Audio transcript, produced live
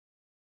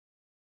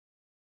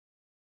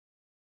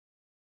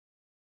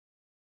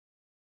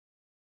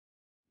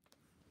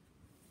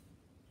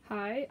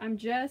Hi, I'm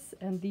Jess,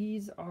 and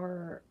these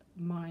are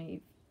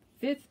my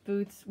 5th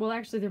boots. Well,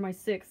 actually, they're my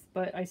 6th,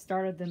 but I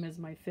started them as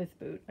my 5th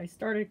boot. I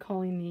started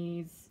calling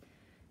these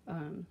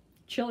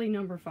Chili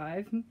number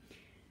 5.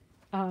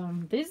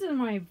 These are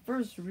my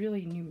first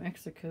really New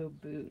Mexico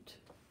boot.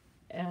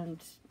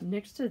 And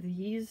next to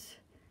these,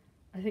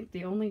 I think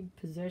the only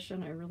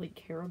possession I really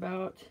care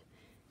about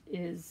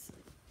is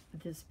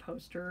this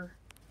poster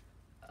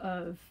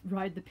of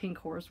Ride the Pink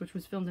Horse, which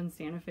was filmed in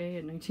Santa Fe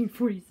in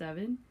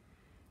 1947.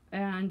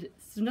 And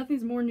so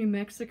nothing's more New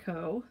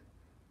Mexico,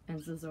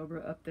 and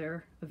Zozobra up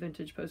there, a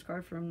vintage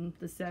postcard from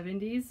the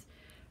 70s.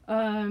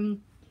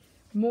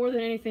 More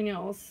than anything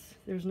else,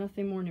 there's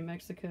nothing more New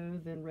Mexico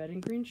than red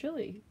and green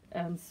chili.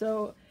 And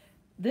so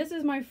this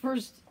is my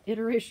first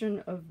iteration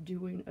of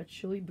doing a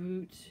chili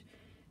boot.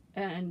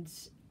 And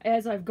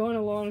as I've gone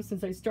along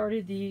since I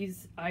started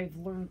these, I've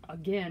learned,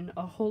 again,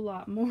 a whole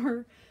lot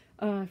more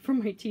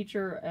from my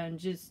teacher, and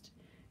just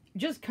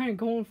kind of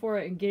going for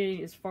it and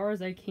getting as far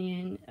as I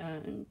can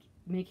and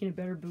making a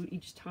better boot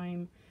each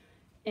time.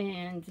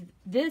 And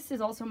this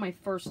is also my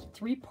first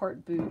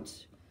 3-part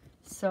boot,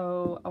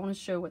 so I want to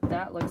show what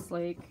that looks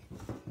like.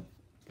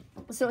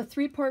 So a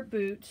 3-part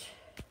boot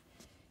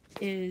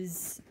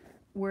is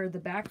where the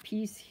back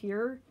piece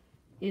here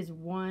is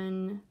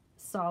one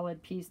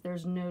solid piece.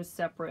 There's no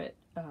separate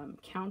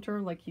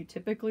counter like you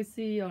typically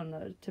see on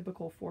a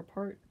typical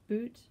 4-part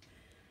boot.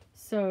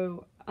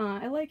 So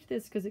I liked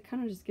this because it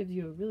kind of just gives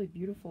you a really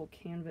beautiful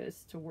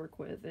canvas to work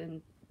with,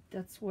 and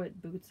that's what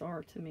boots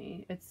are to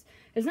me. It's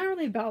not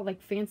really about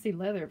like fancy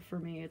leather for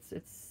me.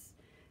 It's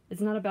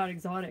not about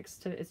exotics.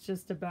 It's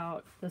just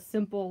about the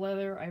simple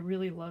leather. I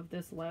really love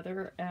this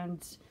leather,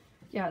 and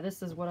yeah,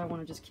 this is what I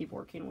want to just keep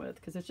working with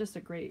because it's just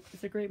a great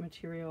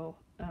material,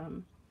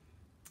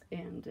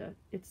 and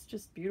it's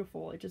just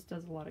beautiful. It just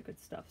does a lot of good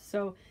stuff.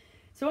 So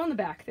on the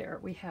back there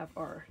we have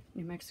our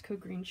New Mexico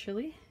green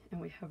chili,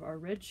 and we have our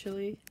red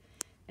chili,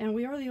 and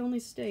we are the only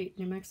state,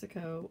 New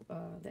Mexico,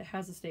 that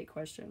has a state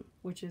question,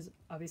 which is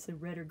obviously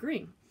red or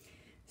green.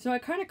 So I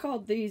kind of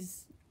called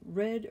these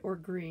red or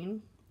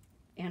green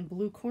and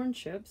blue corn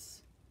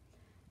chips,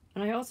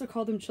 and I also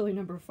called them chili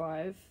number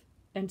 5.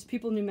 And to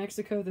people in New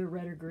Mexico, they're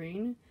red or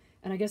green,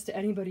 and I guess to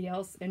anybody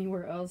else,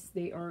 anywhere else,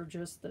 they are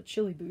just the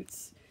chili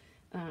boots.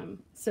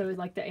 So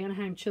like the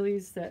Anaheim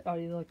chilies that are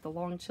like the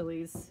long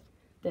chilies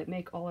that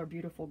make all our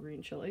beautiful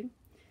green chili.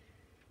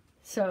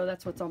 So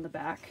that's what's on the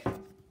back,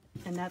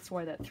 and that's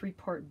why that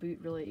 3-part boot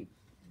really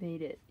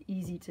made it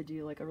easy to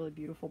do, like a really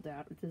beautiful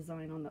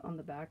design on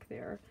the back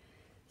there.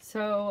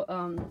 So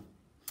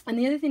and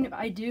the other thing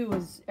I do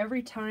is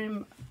every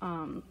time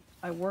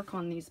I work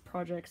on these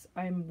projects,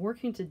 I'm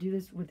working to do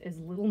this with as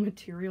little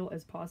material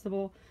as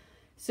possible,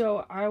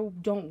 so I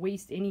don't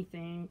waste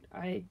anything.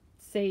 I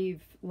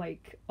save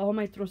like all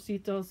my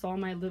trocitos, all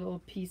my little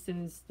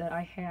pieces that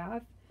I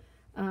have,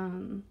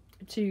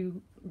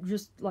 to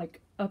just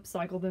like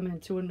upcycle them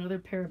into another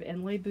pair of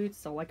inlay boots.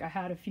 So like I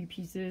had a few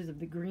pieces of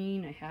the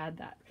green, I had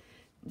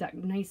that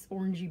nice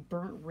orangey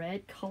burnt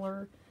red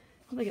color.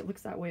 I don't think it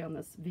looks that way on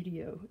this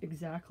video,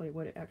 exactly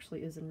what it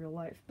actually is in real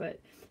life,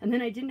 and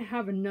then I didn't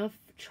have enough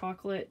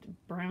chocolate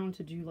brown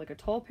to do like a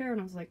tall pair,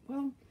 and I was like,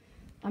 well,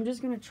 I'm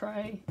just gonna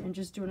try and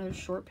just do another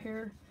short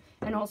pair.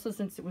 And also,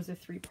 since it was a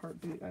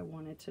 3-part boot, I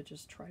wanted to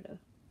just try to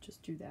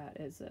just do that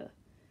as a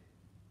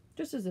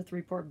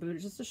 3-part boot.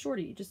 It's just a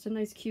shorty, just a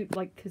nice cute,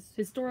 like, because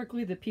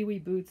historically the Pee Wee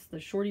boots, the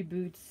shorty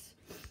boots,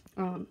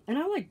 and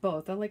I like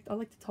both. I like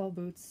the tall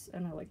boots,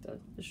 and I like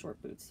the short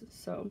boots.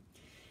 So,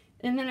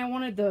 and then I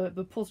wanted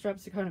the pull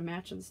straps to kind of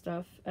match and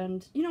stuff.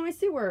 And you know, I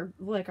see where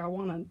like I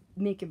want to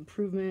make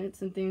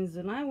improvements and things,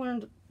 and I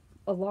learned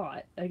a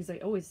lot, because I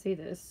always say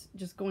this,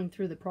 just going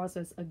through the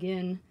process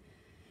again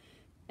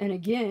and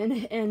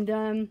again.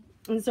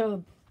 And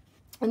so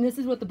this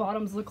is what the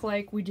bottoms look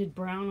like. We did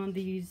brown on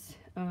these.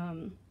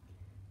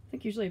 I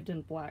think usually I've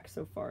done black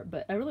so far,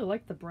 but I really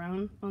like the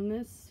brown on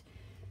this.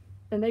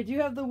 And they do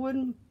have the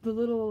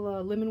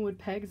little lemon wood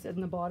pegs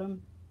in the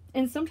bottom,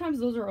 and sometimes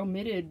those are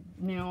omitted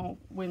now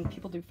when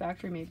people do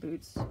factory made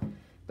boots,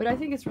 but I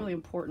think it's really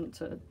important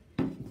to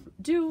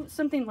do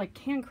something like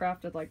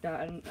handcrafted like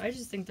that, and I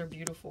just think they're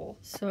beautiful.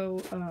 So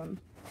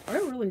I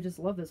really just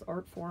love this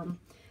art form.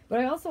 But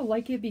I also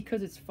like it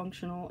because it's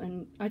functional,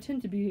 and I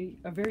tend to be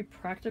a very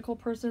practical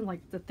person. Like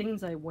the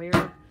things I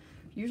wear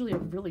usually are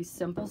really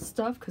simple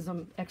stuff because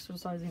I'm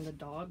exercising the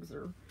dogs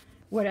or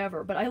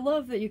whatever. But I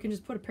love that you can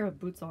just put a pair of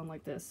boots on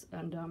like this.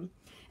 And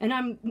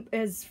I'm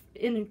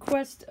in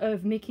quest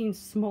of making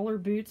smaller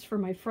boots for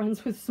my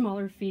friends with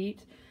smaller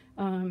feet.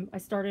 I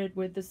started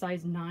with the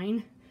size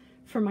 9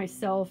 for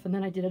myself, and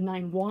then I did a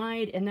 9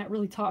 wide, and that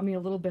really taught me a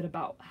little bit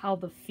about how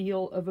the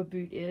feel of a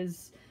boot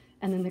is,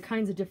 and then the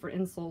kinds of different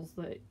insoles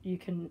that you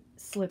can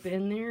slip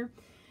in there.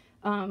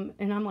 And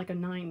I'm like a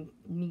 9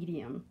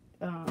 medium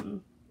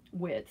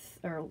width,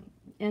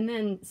 and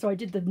then so I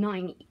did the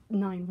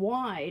 9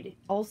 wide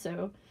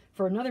also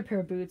for another pair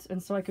of boots,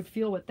 and so I could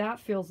feel what that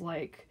feels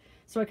like,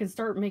 so I can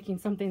start making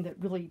something that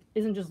really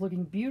isn't just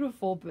looking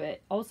beautiful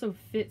but also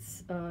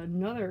fits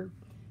another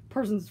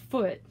person's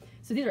foot.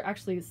 So these are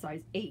actually a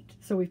size 8.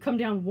 So we've come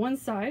down one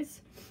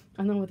size,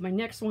 and then with my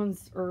next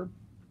ones, or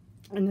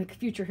in the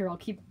future here, I'll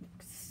keep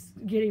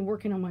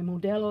working on my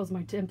modelos,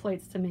 my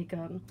templates to make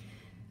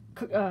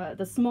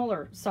the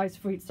smaller size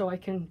feet, so I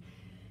can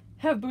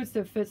have boots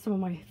that fit some of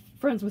my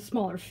friends with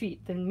smaller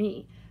feet than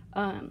me.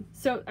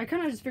 So I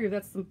kind of just figured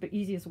that's the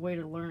easiest way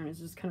to learn, is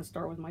just kind of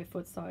start with my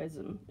foot size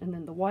and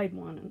then the wide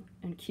one,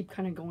 and keep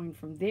kind of going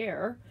from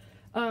there.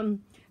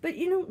 But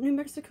you know, New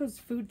Mexico's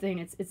food thing,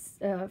 it's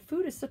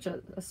food is such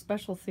a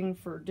special thing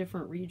for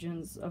different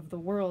regions of the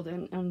world,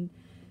 and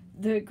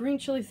the green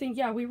chili thing,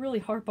 yeah, we really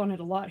harp on it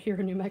a lot here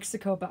in New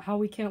Mexico about how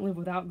we can't live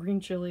without green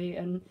chili.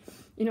 And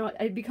you know,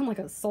 I'd become like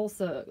a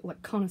salsa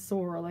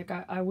connoisseur. Like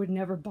I would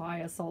never buy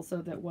a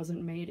salsa that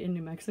wasn't made in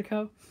New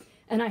Mexico,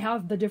 and I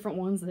have the different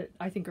ones that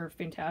I think are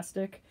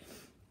fantastic.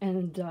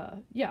 And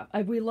yeah,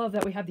 we love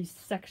that we have these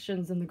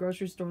sections in the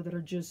grocery store that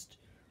are just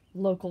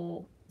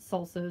local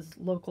salsas,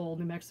 local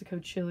New Mexico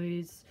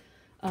chilies,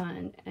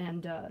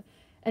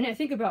 and I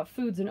think about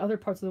foods in other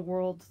parts of the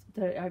world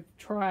that I've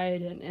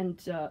tried, and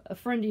a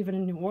friend even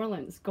in New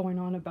Orleans going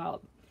on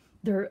about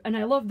and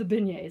I love the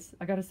beignets.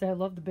 I gotta say, I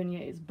love the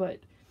beignets, but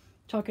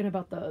talking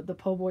about the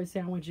po' boy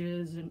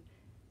sandwiches, and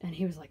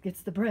he was like,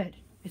 it's the bread,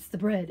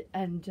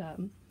 and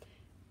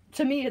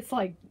to me, it's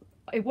like,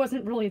 it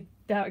wasn't really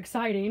that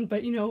exciting,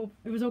 but you know,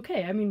 it was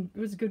okay. I mean, it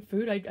was good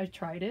food. I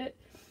tried it.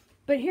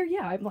 But here,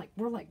 yeah,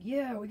 we're like,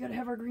 yeah, we gotta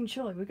have our green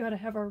chili, we gotta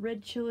have our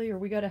red chili, or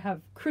we gotta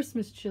have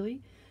Christmas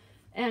chili.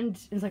 And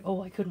it's like,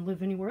 oh, I couldn't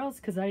live anywhere else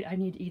because I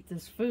need to eat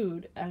this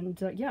food. And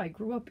yeah, I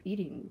grew up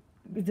eating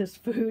this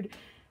food.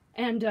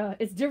 And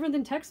it's different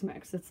than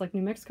Tex-Mex. It's like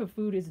New Mexico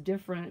food is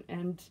different,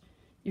 and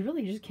you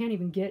really just can't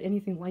even get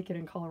anything like it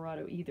in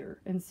Colorado either.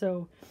 And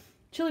so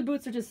chili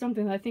boots are just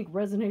something that I think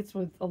resonates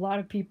with a lot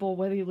of people,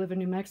 whether you live in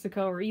New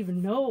Mexico or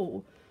even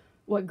know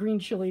what green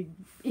chili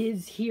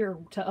is here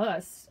to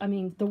us. I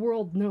mean, the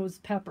world knows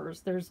peppers.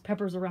 There's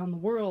peppers around the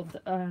world,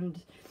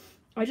 and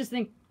I just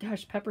think,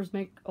 gosh, peppers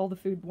make all the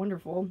food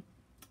wonderful.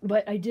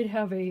 But I did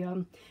have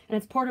and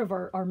it's part of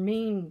our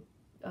main,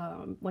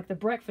 like the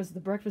breakfast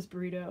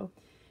burrito.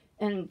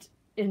 And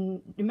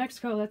in New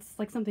Mexico, that's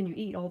like something you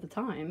eat all the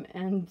time.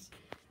 And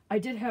I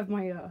did have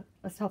my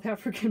a South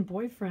African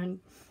boyfriend,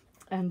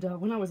 and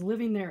when I was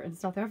living there in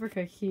South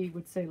Africa, he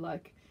would say,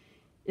 like,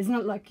 it's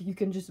not like you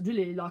can just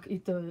really like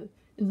eat the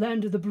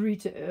land of the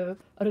burrito.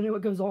 I don't know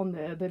what goes on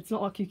there, but it's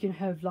not like you can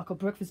have like a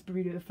breakfast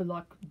burrito for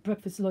like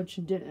breakfast, lunch,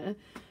 and dinner.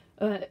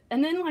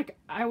 And then, like,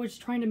 I was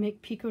trying to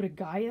make pico de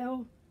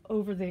gallo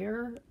over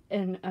there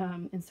in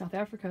South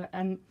Africa,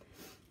 and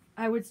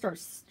I would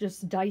start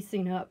just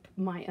dicing up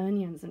my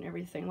onions and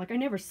everything. Like, I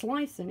never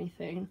slice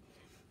anything.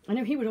 I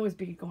know he would always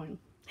be going,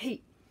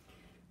 hey,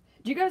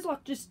 do you guys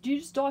like do you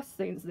just dice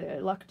things there?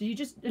 Like, do you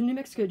just, in New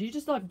Mexico, do you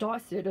just like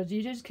dice it, or do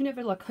you just can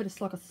never like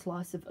cut like a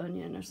slice of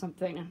onion or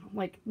something? And I'm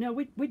like, no,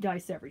 we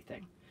dice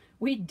everything.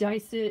 We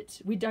dice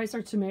it. We dice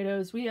our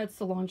tomatoes. We add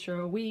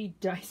cilantro. We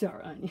dice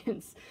our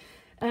onions.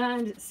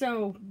 And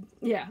so,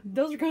 yeah,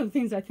 those are kind of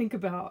things I think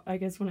about, I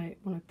guess, when I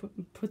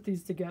put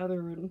these together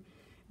and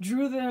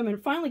drew them,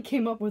 and finally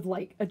came up with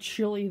like a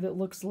chili that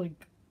looks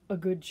like a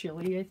good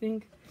chili, I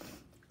think.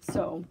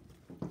 So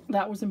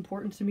that was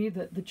important to me,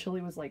 that the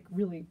chili was like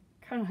really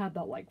kind of had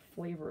that like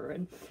flavor.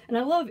 And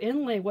I love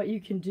inlay, what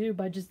you can do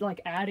by just like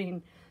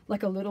adding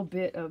like a little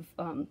bit of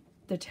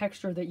the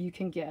texture that you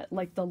can get,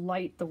 like the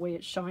light, the way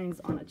it shines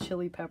on a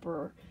chili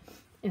pepper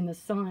in the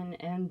sun,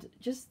 and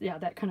just, yeah,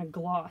 that kind of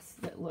gloss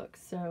that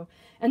looks. So,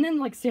 and then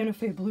like Santa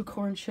Fe blue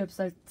corn chips,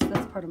 that's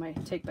part of my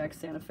take back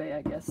Santa Fe,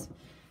 I guess,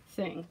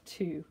 thing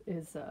too,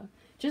 is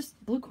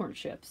just blue corn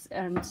chips.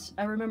 And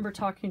I remember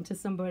talking to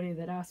somebody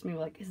that asked me,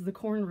 like, is the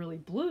corn really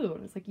blue?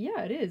 And it's like,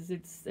 yeah, it is.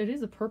 It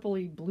is a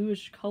purpley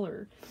bluish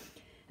color.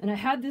 And I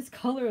had this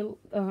color,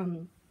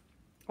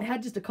 I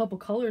had just a couple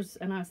colors,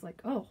 and I was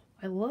like, oh,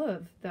 I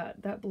love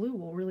that blue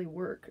will really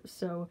work.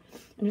 So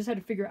I just had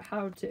to figure out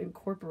how to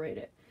incorporate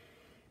it.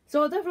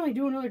 So I'll definitely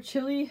do another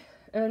chili,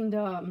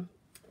 and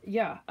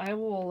yeah,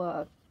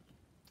 I'll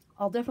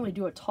definitely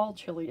do a tall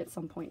chili at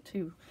some point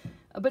too.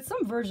 But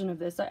some version of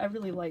this, I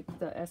really like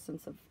the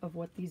essence of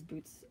what these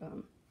boots,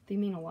 they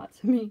mean a lot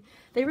to me.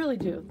 They really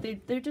do.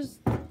 They're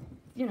just,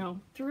 you know,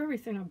 through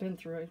everything I've been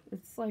through,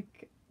 it's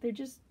like,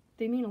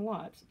 they mean a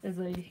lot as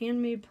a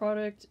handmade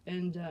product.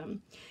 And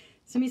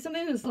to me,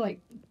 something that's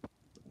like,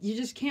 you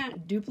just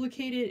can't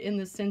duplicate it in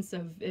the sense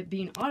of it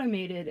being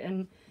automated.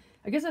 And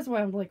I guess that's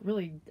why I'm like,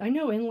 really, I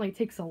know inlay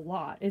takes a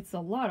lot. It's a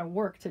lot of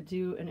work to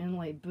do an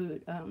inlay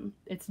boot.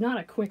 It's not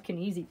a quick and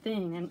easy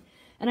thing.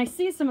 And I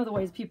see some of the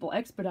ways people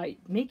expedite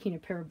making a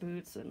pair of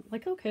boots, and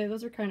like, okay,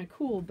 those are kind of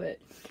cool, but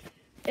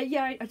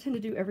yeah, I tend to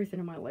do everything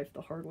in my life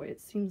the hard way,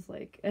 it seems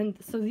like. And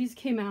so these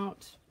came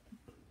out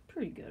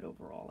pretty good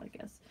overall, I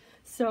guess.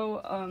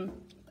 So,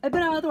 but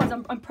otherwise,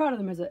 I'm proud of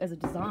them as a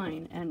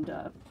design,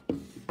 and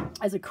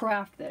as a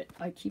craft that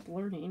I keep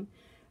learning.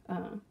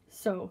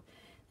 So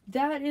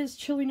that is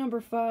chili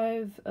number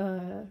 5,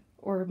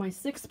 or my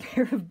 6th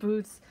pair of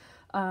boots.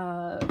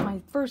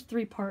 My first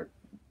 3-part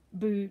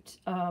boot,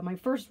 my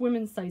first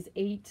women's size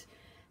 8,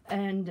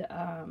 and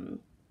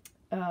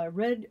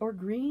red or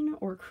green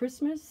or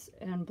Christmas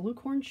and blue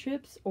corn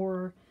chips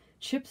or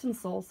chips and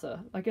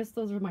salsa. I guess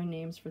those are my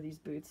names for these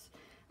boots.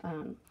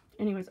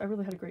 Anyways, I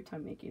really had a great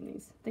time making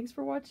these. Thanks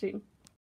for watching.